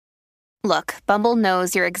Look, Bumble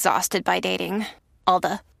knows you're exhausted by dating. All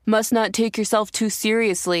the, must not take yourself too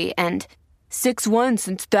seriously, and 6'1"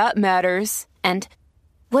 since that matters. And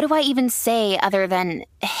what do I even say other than,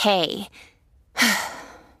 hey?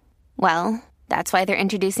 Well, that's why they're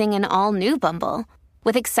introducing an all-new Bumble,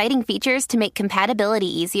 with exciting features to make compatibility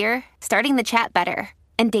easier, starting the chat better,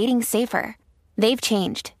 and dating safer. They've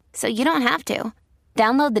changed, so you don't have to.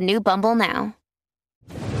 Download the new Bumble now.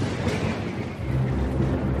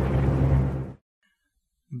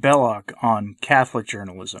 Belloc on Catholic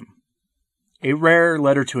journalism. A rare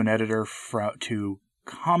letter to an editor to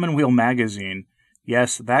Commonweal magazine,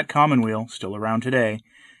 yes, that Commonweal, still around today,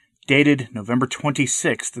 dated November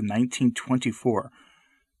 26th, 1924.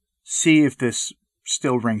 See if this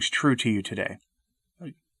still rings true to you today.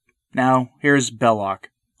 Now, here's Belloc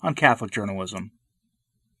on Catholic journalism.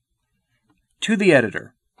 To the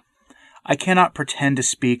editor, I cannot pretend to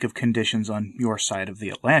speak of conditions on your side of the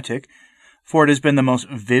Atlantic, for it has been the most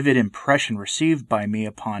vivid impression received by me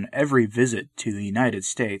upon every visit to the United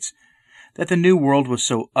States, that the New World was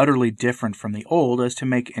so utterly different from the Old as to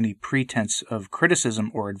make any pretense of criticism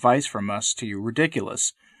or advice from us to you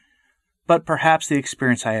ridiculous. But perhaps the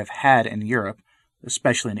experience I have had in Europe,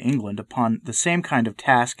 especially in England, upon the same kind of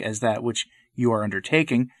task as that which you are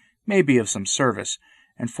undertaking, may be of some service,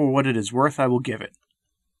 and for what it is worth I will give it.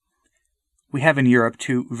 We have in Europe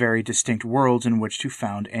two very distinct worlds in which to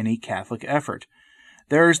found any Catholic effort.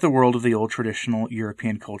 There is the world of the old traditional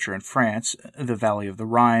European culture in France, the valley of the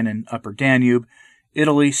Rhine and upper Danube,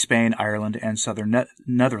 Italy, Spain, Ireland, and southern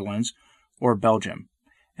Netherlands, or Belgium.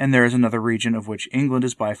 And there is another region of which England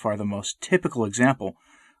is by far the most typical example,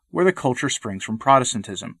 where the culture springs from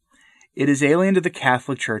Protestantism. It is alien to the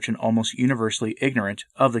Catholic Church and almost universally ignorant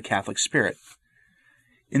of the Catholic spirit.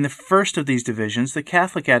 In the first of these divisions, the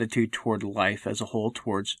Catholic attitude toward life as a whole,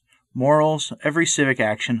 towards morals, every civic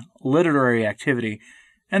action, literary activity,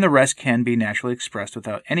 and the rest can be naturally expressed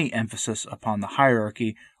without any emphasis upon the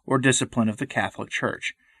hierarchy or discipline of the Catholic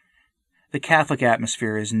Church. The Catholic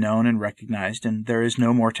atmosphere is known and recognized, and there is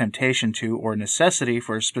no more temptation to or necessity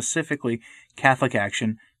for specifically Catholic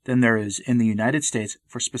action than there is in the United States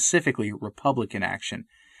for specifically Republican action.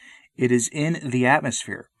 It is in the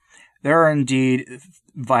atmosphere. There are indeed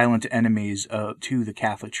violent enemies to the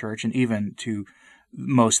Catholic Church and even to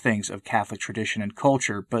most things of Catholic tradition and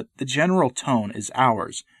culture, but the general tone is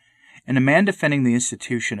ours. And a man defending the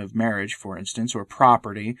institution of marriage, for instance, or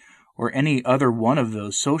property, or any other one of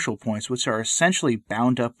those social points which are essentially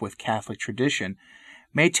bound up with Catholic tradition,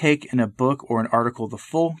 may take in a book or an article the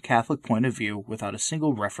full Catholic point of view without a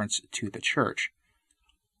single reference to the Church.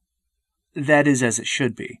 That is as it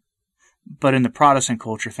should be. But in the Protestant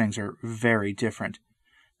culture, things are very different.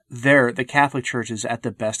 There, the Catholic Church is at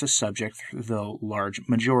the best a subject, though large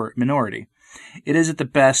minority. It is at the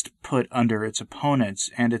best put under its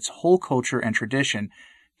opponents, and its whole culture and tradition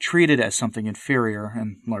treated as something inferior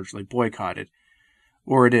and largely boycotted.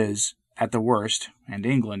 Or it is, at the worst, and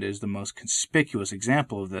England is the most conspicuous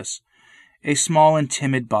example of this, a small and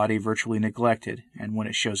timid body virtually neglected, and when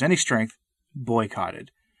it shows any strength,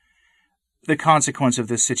 boycotted. The consequence of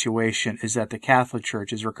this situation is that the Catholic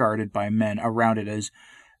Church is regarded by men around it as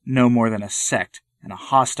no more than a sect, and a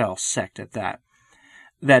hostile sect at that.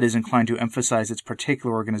 That is inclined to emphasize its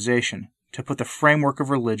particular organization, to put the framework of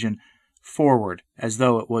religion forward as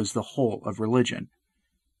though it was the whole of religion.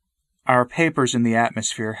 Our papers in the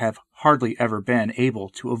atmosphere have hardly ever been able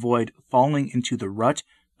to avoid falling into the rut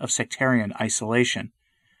of sectarian isolation.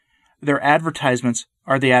 Their advertisements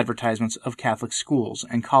are the advertisements of Catholic schools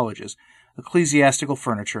and colleges, ecclesiastical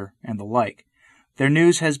furniture, and the like. Their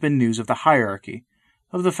news has been news of the hierarchy,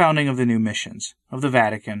 of the founding of the new missions, of the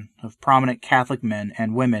Vatican, of prominent Catholic men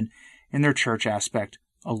and women in their church aspect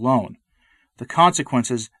alone. The consequence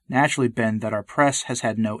has naturally been that our press has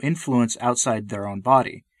had no influence outside their own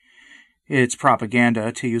body. Its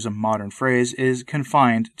propaganda, to use a modern phrase, is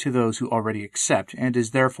confined to those who already accept, and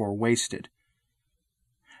is therefore wasted.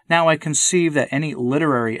 Now I conceive that any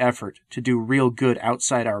literary effort to do real good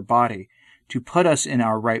outside our body, to put us in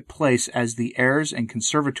our right place as the heirs and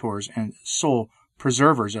conservators and sole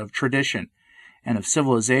preservers of tradition and of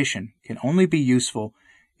civilization, can only be useful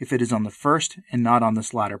if it is on the first and not on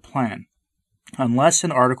this latter plan. Unless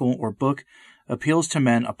an article or book appeals to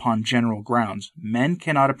men upon general grounds, men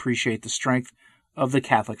cannot appreciate the strength of the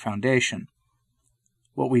Catholic foundation.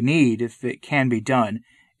 What we need, if it can be done,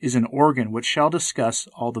 is an organ which shall discuss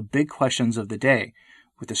all the big questions of the day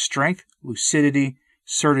with the strength, lucidity,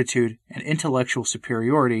 certitude, and intellectual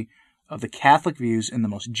superiority of the Catholic views in the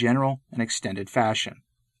most general and extended fashion.